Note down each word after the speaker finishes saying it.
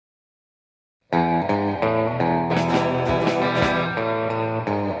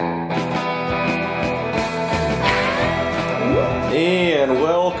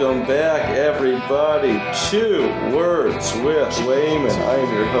Welcome back, everybody, to Words with Wayman. I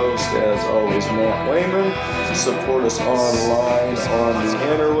am your host, as always, Matt Wayman. Support us online on the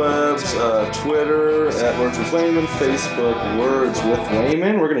interwebs, Twitter at Words with Wayman, Facebook Words with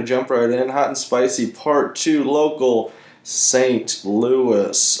Wayman. We're going to jump right in. Hot and Spicy Part 2, local St.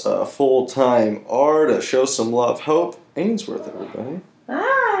 Louis full-time artist. Show some love. Hope Ainsworth, everybody.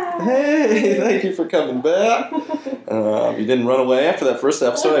 Hi. Hey, thank you for coming back. You didn't run away after that first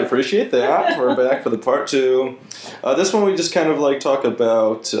episode. I appreciate that. We're back for the part 2. This one we just kind of like talk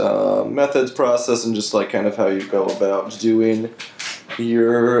about methods, process, and just like kind of how you go about doing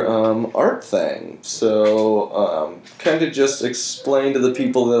your art thing. So kind of just explain to the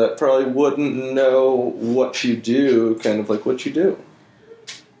people that probably wouldn't know what you do, kind of like what you do.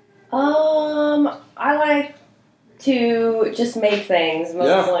 I like to just make things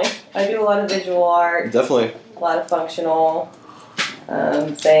mostly. Yeah. I do a lot of visual art. Definitely. A lot of functional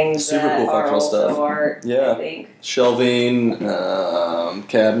things. Super that cool are functional also stuff. Art, yeah. I think. Shelving,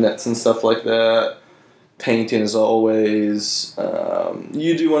 cabinets and stuff like that. Painting as always.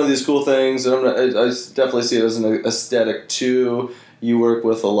 You do one of these cool things, and I definitely see it as an aesthetic too. You work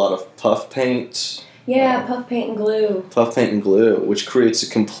with a lot of puff paint. Yeah, puff paint and glue. Puff paint and glue, which creates a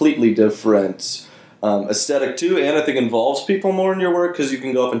completely different aesthetic too, and I think involves people more in your work because you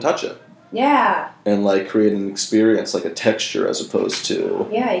can go up and touch it. Yeah. And like create an experience, like a texture as opposed to...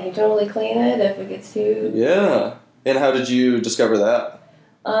 Yeah, you can totally clean it if it gets too... Yeah. And how did you discover that?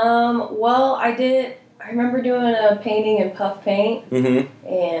 Well, I remember doing a painting in puff paint. Mm-hmm.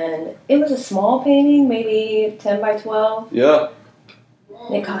 And it was a small painting, maybe 10 by 12. Yeah.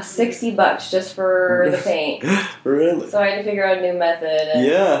 It cost $60 just for the paint. Really? So I had to figure out a new method. And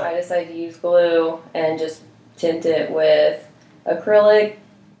yeah. I decided to use glue and just tint it with acrylic,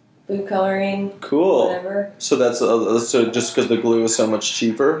 food coloring. Cool. Whatever. So that's so just because the glue is so much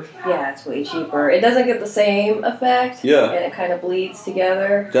cheaper? Yeah, it's way cheaper. It doesn't get the same effect. Yeah. And it kind of bleeds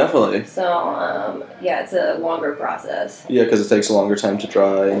together. Definitely. So, yeah, it's a longer process. Yeah, because it takes a longer time to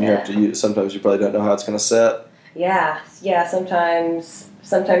dry, and you have to use. Sometimes you probably don't know how it's going to set. Yeah. Sometimes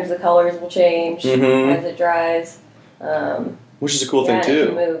the colors will change as it dries. Which is a cool thing, too. It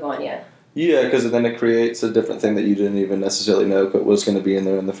can move on you. Yeah, because then it creates a different thing that you didn't even necessarily know was going to be in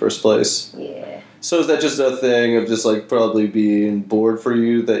there in the first place. Yeah. So is that just a thing of just, like, probably being bored for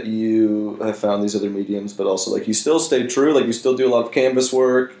you that you have found these other mediums, but also, like, you still stay true? Like, you still do a lot of canvas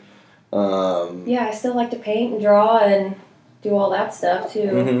work? Yeah, I still like to paint and draw and do all that stuff, too.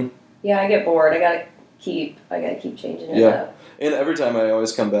 Mm-hmm. Yeah, I get bored. I gotta keep changing it up. And every time I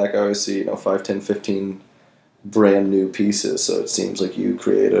always come back, I always see, 5, 10, 15 brand new pieces. So it seems like you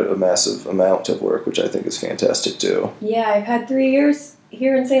create a massive amount of work, which I think is fantastic too. Yeah, I've had 3 years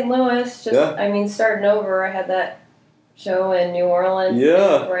here in St. Louis. Starting over. I had that show in New Orleans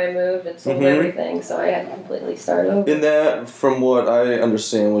before I moved and sold everything. So I had to completely start over. And that, from what I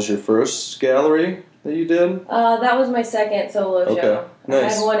understand, was your first gallery that you did? That was my second solo show. Nice.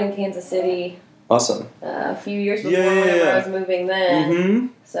 I had one in Kansas City. Awesome. A few years before whenever I was moving then. Mm-hmm.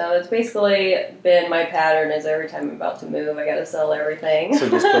 So it's basically been my pattern is every time I'm about to move, I got to sell everything. So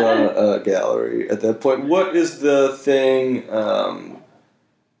just put on a gallery at that point. What is the thing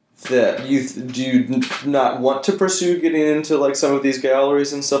that do you not want to pursue getting into like some of these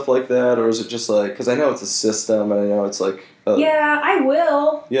galleries and stuff like that? Or is it just like, because I know it's a system and I know it's like... yeah, I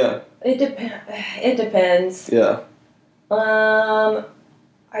will. Yeah. It depends. Yeah.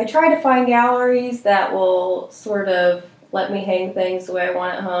 I try to find galleries that will sort of let me hang things the way I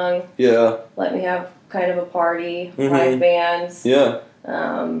want it hung. Yeah. Let me have kind of a party, 5 bands. Yeah.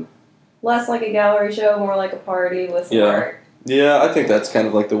 Less like a gallery show, more like a party with some art. Yeah, I think that's kind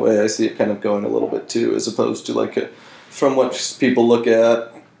of like the way I see it kind of going a little bit too, as opposed to like from what people look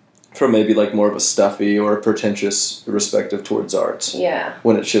at from maybe like more of a stuffy or a pretentious perspective towards art. Yeah.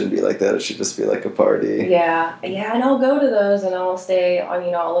 When it shouldn't be like that. It should just be like a party. Yeah. Yeah, and I'll go to those and I'll stay,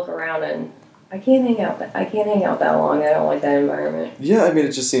 I'll look around and I can't hang out that long. I don't like that environment. Yeah, I mean,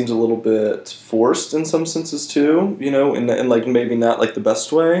 it just seems a little bit forced in some senses too, and like maybe not like the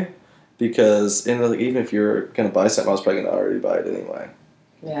best way, because even if you're going to buy something, I was probably going to already buy it anyway.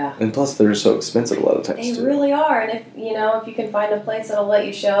 Yeah. And plus, they're so expensive a lot of times, They really are. And if you can find a place that'll let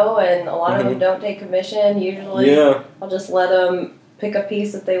you show, and a lot of them don't take commission, usually I'll just let them pick a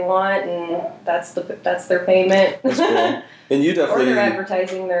piece that they want, and that's their payment. That's cool. And you definitely... Or they're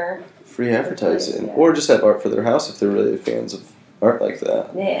advertising their... Free advertising. Or just have art for their house if they're really fans of art like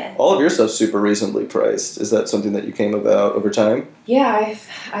that. Yeah. All of your stuff's super reasonably priced. Is that something that you came about over time? Yeah,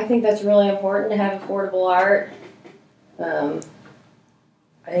 I think that's really important to have affordable art.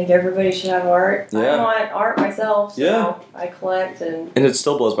 I think everybody should have art. Yeah. I want art myself, so yeah. I collect and it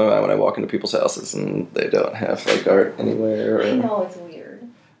still blows my mind when I walk into people's houses and they don't have like art anywhere. Or, I know it's weird.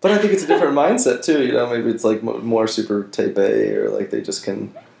 But I think it's a different mindset too. You know, maybe it's like more super type A, or like they just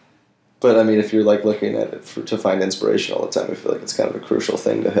can. But I mean, if you're like looking at it to find inspiration all the time, I feel like it's kind of a crucial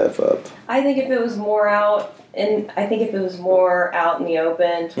thing to have up. I think if it was more out, in the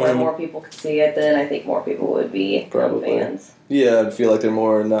open to where more people could see it, then I think more people would be fans. Yeah, I feel like they're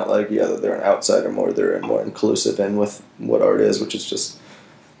more not like they're an outsider, more they're more inclusive in with what art is, which is just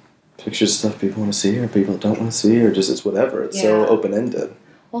pictures of stuff people want to see or people don't want to see, or just it's whatever. It's so open ended.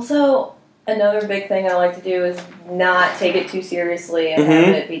 Also, another big thing I like to do is not take it too seriously and have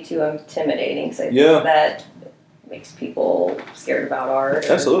it be too intimidating. Because I think that makes people scared about art.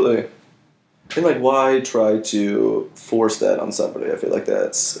 Absolutely. And like, why try to force that on somebody? I feel like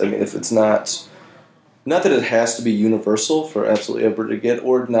that's. I mean, if it's not that it has to be universal for absolutely everybody to get,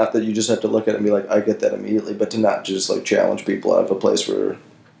 or not that you just have to look at it and be like, I get that immediately, but to not just like challenge people out of a place where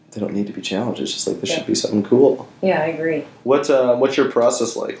they don't need to be challenged. It's just like, this should be something cool. Yeah, I agree. What's your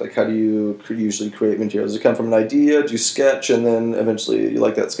process like? Like, how do you usually create materials? Does it come from an idea? Do you sketch and then eventually you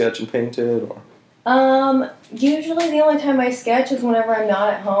like that sketch and paint it? Or? Usually the only time I sketch is whenever I'm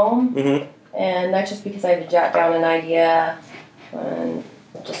not at home. Mm-hmm. And that's just because I have to jot down an idea and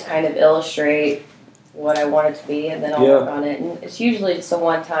just kind of illustrate what I want it to be, and then I'll work on it. And it's usually just a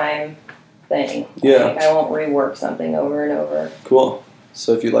one-time thing. Yeah. Like, I won't rework something over and over. Cool.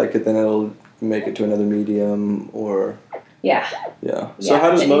 So if you like it, then it'll make it to another medium, or yeah. So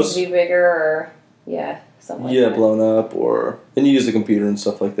how does it needs to be bigger, or something like that. Blown up, and you use the computer and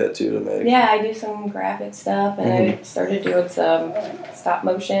stuff like that too to make. Yeah, I do some graphic stuff, and I started doing some stop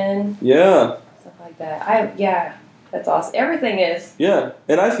motion. Yeah. Stuff like that. That's awesome. Everything is. Yeah,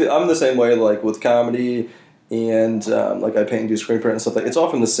 and I'm the same way. Like with comedy. And like I paint and do screen print and stuff like it's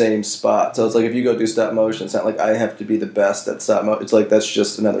often the same spot. So it's like if you go do stop motion, it's not like I have to be the best at stop motion. It's like that's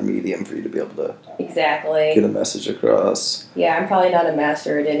just another medium for you to be able to get a message across. Yeah, I'm probably not a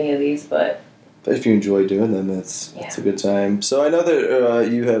master at any of these, but if you enjoy doing them, it's a good time. So I know that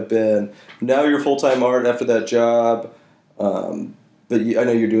you have been now you're full-time art after that job, but I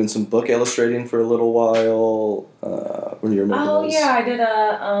know you're doing some book illustrating for a little while when you were making those.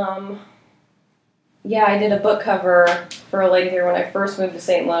 I did a book cover for a lady here when I first moved to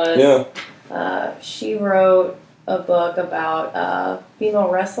St. Louis. Yeah. She wrote a book about female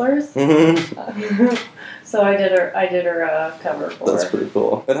wrestlers. Mm-hmm. So I did her cover for her. That's pretty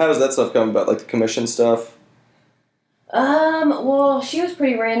cool. And how does that stuff come about, like the commission stuff? Well, she was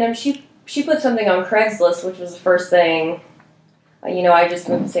pretty random. She put something on Craigslist, which was the first thing. I just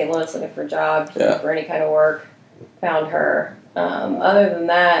moved to St. Louis looking for a job, looking for any kind of work. Found her. Other than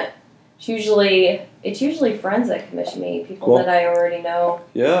that, it's usually friends that commission me, people that I already know.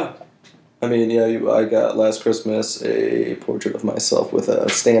 Yeah. I mean, I got last Christmas a portrait of myself with a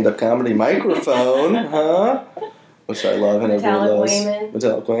stand-up comedy microphone, which I love and everyone loves.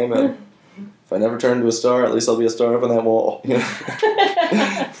 Metallic Wayman. If I never turn into a star, at least I'll be a star up on that wall.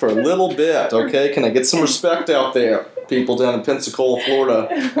 For a little bit, okay? Can I get some respect out there? People down in Pensacola, Florida,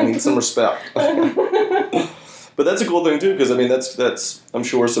 I need some respect. But that's a cool thing too, because I mean that's I'm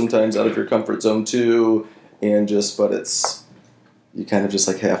sure sometimes out of your comfort zone too, and but it's you kind of just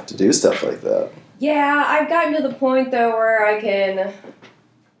like have to do stuff like that. Yeah, I've gotten to the point though where I've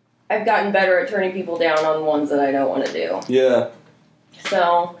gotten better at turning people down on ones that I don't want to do. Yeah.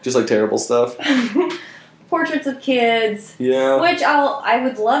 So. Just like terrible stuff. Portraits of kids. Yeah. Which I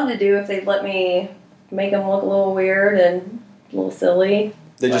would love to do if they'd let me make them look a little weird and a little silly.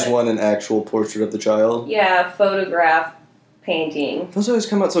 They just want an actual portrait of the child? Yeah, photograph painting. Those always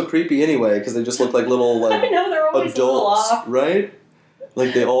come out so creepy anyway, because they just look like little I know, they're always adults, a little off. Right?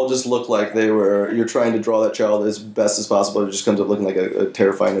 Like they all just look like you're trying to draw that child as best as possible. It just comes up looking like a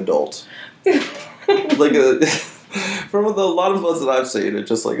terrifying adult. From a lot of ones that I've seen, it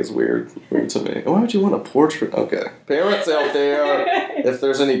just is weird to me. Why would you want a portrait? Okay. Parents out there, if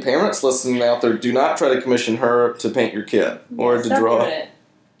there's any parents listening out there, do not try to commission her to paint your kid or to draw.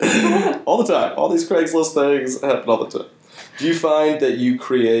 All the time. All these Craigslist things happen all the time. Do you find that you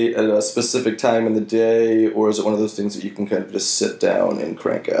create at a specific time in the day, or is it one of those things that you can kind of just sit down and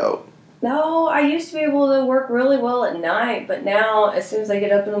crank out? No, I used to be able to work really well at night, but now as soon as I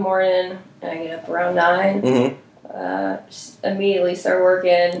get up in the morning, and I get up around 9, just immediately start working,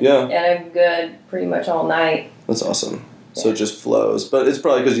 and I'm good pretty much all night. That's awesome. Yeah. So it just flows. But it's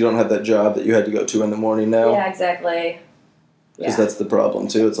probably because you don't have that job that you had to go to in the morning now. Yeah, exactly. Because that's the problem,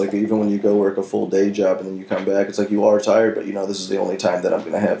 too. It's like even when you go work a full day job and then you come back, it's like you are tired, but this is the only time that I'm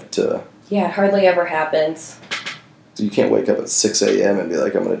going to have to... Yeah, it hardly ever happens. So you can't wake up at 6 a.m. and be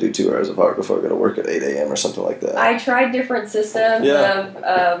like, I'm going to do 2 hours of art before I go to work at 8 a.m. or something like that. I tried different systems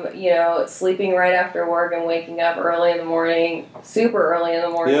of, sleeping right after work and waking up early in the morning, super early in the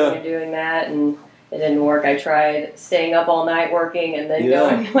morning and doing that, and it didn't work. I tried staying up all night working and then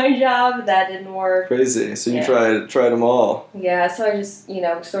going to my job. That didn't work. Crazy. So you tried them all. Yeah, so I just,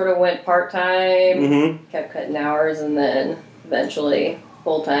 sort of went part-time, kept cutting hours, and then eventually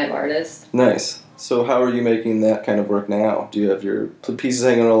full-time artist. Nice. So how are you making that kind of work now? Do you have your pieces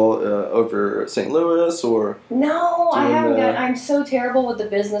hanging all over St. Louis, or? No, I haven't I'm so terrible with the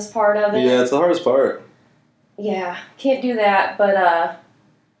business part of it. Yeah, it's the hardest part. Yeah, can't do that, but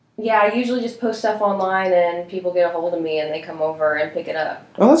I usually just post stuff online and people get a hold of me and they come over and pick it up.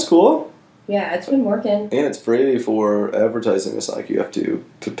 Oh, that's cool. Yeah, it's been working. And it's free for advertising. It's not like you have to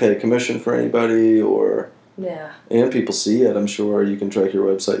pay commission for anybody or... Yeah. And people see it, I'm sure. You can track your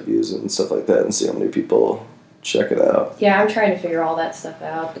website views and stuff like that and see how many people check it out. Yeah, I'm trying to figure all that stuff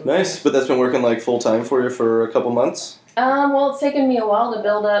out. Nice. But that's been working like full-time for you for a couple months? Well, it's taken me a while to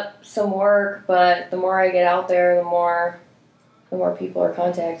build up some work, but the more I get out there, the more people are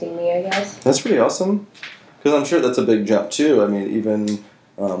contacting me, I guess. That's pretty awesome. Because I'm sure that's a big jump, too. I mean, even...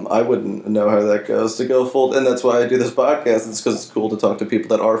 I wouldn't know how that goes to go full... And that's why I do this podcast. It's because it's cool to talk to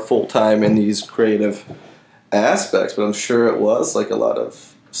people that are full-time in these creative... aspects, but I'm sure it was like a lot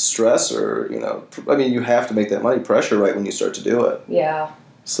of stress or, you have to make that money, pressure right when you start to do it. Yeah.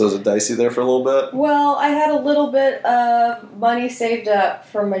 So is it dicey there for a little bit? Well, I had a little bit of money saved up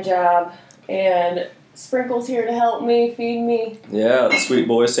from my job, and Sprinkle's here to help me, feed me. Yeah, the sweet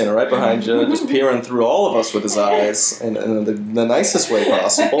boy standing right behind you, just peering through all of us with his eyes in the nicest way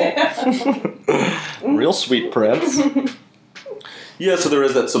possible. Real sweet prince. Yeah, so there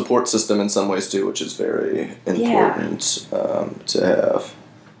is that support system in some ways too, which is very important to have.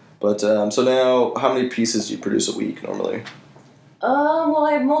 But so now, how many pieces do you produce a week normally? Well,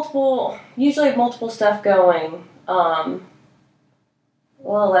 I have usually have multiple stuff going. Well,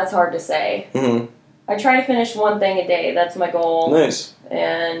 that's hard to say. Mm-hmm. I try to finish one thing a day. That's my goal. Nice.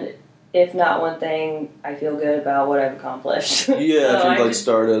 And if not one thing, I feel good about what I've accomplished. Yeah, so if you've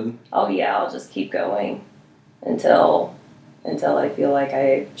started. Oh yeah, I'll just keep going until I feel like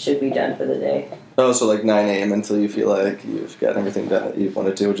I should be done for the day. Oh, so like 9 a.m. until you feel like you've got everything done that you want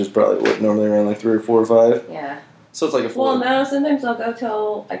to do, which is probably what, normally around like 3 or 4 or 5? Yeah. So it's like a full... Well, no, sometimes I'll go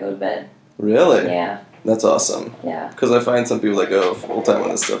till I go to bed. Really? Yeah. That's awesome. Yeah. Because I find some people that go full-time on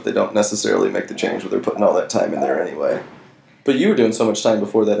this stuff, they don't necessarily make the change where they're putting all that time in there anyway. But you were doing so much time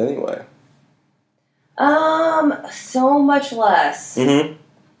before that anyway. So much less. Mm-hmm.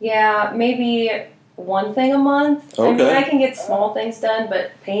 Yeah, maybe... one thing a month. Okay. I mean, I can get small things done,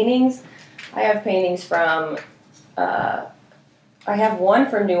 but paintings, I have paintings from, I have one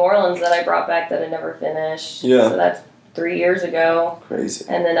from New Orleans that I brought back that I never finished. Yeah. So that's 3 years ago. Crazy.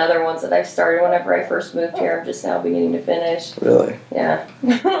 And then other ones that I've started whenever I first moved here, I'm just now beginning to finish. Really? Yeah.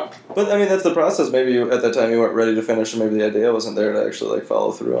 But, I mean, that's the process. Maybe at that time you weren't ready to finish, or maybe the idea wasn't there to actually,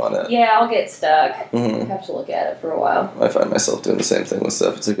 follow through on it. Yeah, I'll get stuck. Mm-hmm. I have to look at it for a while. I find myself doing the same thing with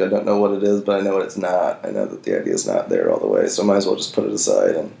stuff. It's like I don't know what it is, but I know it's not. I know that the idea is not there all the way, so I might as well just put it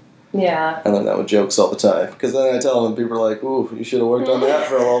aside and then that with jokes all the time. Because then I tell them, people are like, ooh, you should have worked on that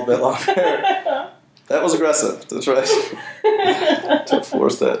for a little bit longer. That was aggressive. That's right. To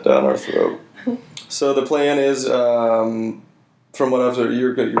force that down our throat. So the plan is, from what I've heard,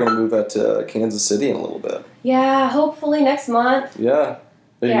 you're going to move out to Kansas City in a little bit. Yeah, hopefully next month. Yeah.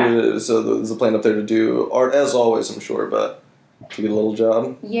 So there's a plan up there to do art, as always, I'm sure, but to get a little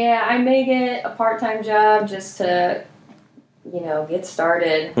job? Yeah, I may get a part-time job just to, get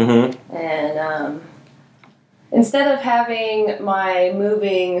started. Mm-hmm. And instead of having my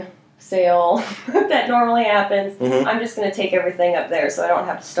moving sale that normally happens, mm-hmm. I'm just going to take everything up there so I don't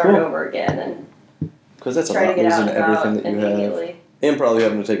have to start over again and because that's a lot losing everything that you have. And probably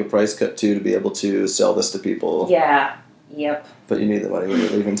having to take a price cut too to be able to sell this to people. Yeah. Yep. But you need the money when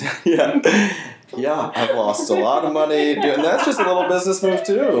you're leaving town. Yeah, I've lost a lot of money doing that's just a little business move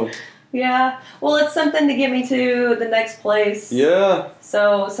too. Yeah. Well, it's something to get me to the next place. Yeah.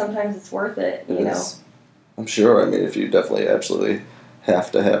 So sometimes it's worth it, you know. I'm sure. I mean, if you definitely absolutely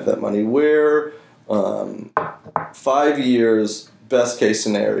have to have that money. Where 5 years, best case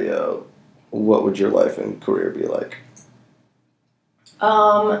scenario, what would your life and career be like?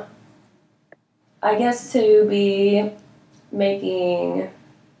 I guess to be making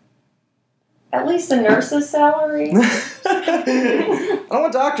at least a nurse's salary. I don't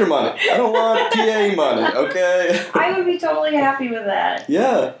want doctor money. I don't want PA money, okay? I would be totally happy with that.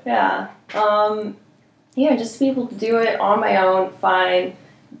 Yeah. Yeah. Just to be able to do it on my own, fine.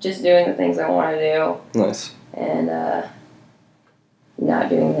 Just doing the things I want to do. Nice. and not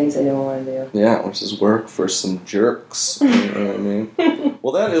doing things I don't want to do. Yeah, which is work for some jerks. You know what I mean?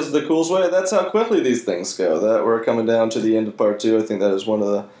 Well, that is the coolest way. That's how quickly these things go. That we're coming down to the end of part 2. I think that is one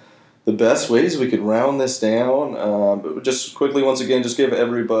of the best ways we could round this down. But just quickly, once again, just give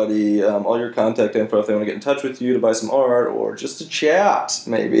everybody all your contact info if they want to get in touch with you to buy some art or just to chat,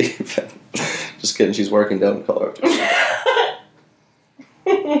 maybe. Just kidding, she's working down in Colorado.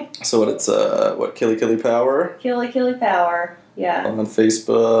 So it's Killy Power? Killy Power, yeah. On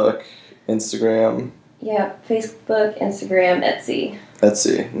Facebook, Instagram. Yeah, Facebook, Instagram, Etsy.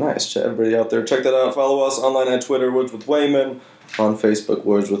 Nice. Everybody out there, check that out. Follow us online on Twitter, Words with Wayman. On Facebook,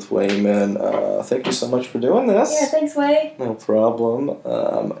 Words with Wayman. Thank you so much for doing this. Yeah, thanks, Way. No problem.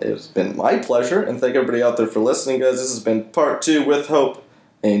 It's been my pleasure, and thank everybody out there for listening, guys. This has been part 2 with Hope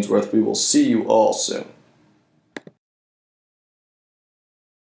Ainsworth. We will see you all soon.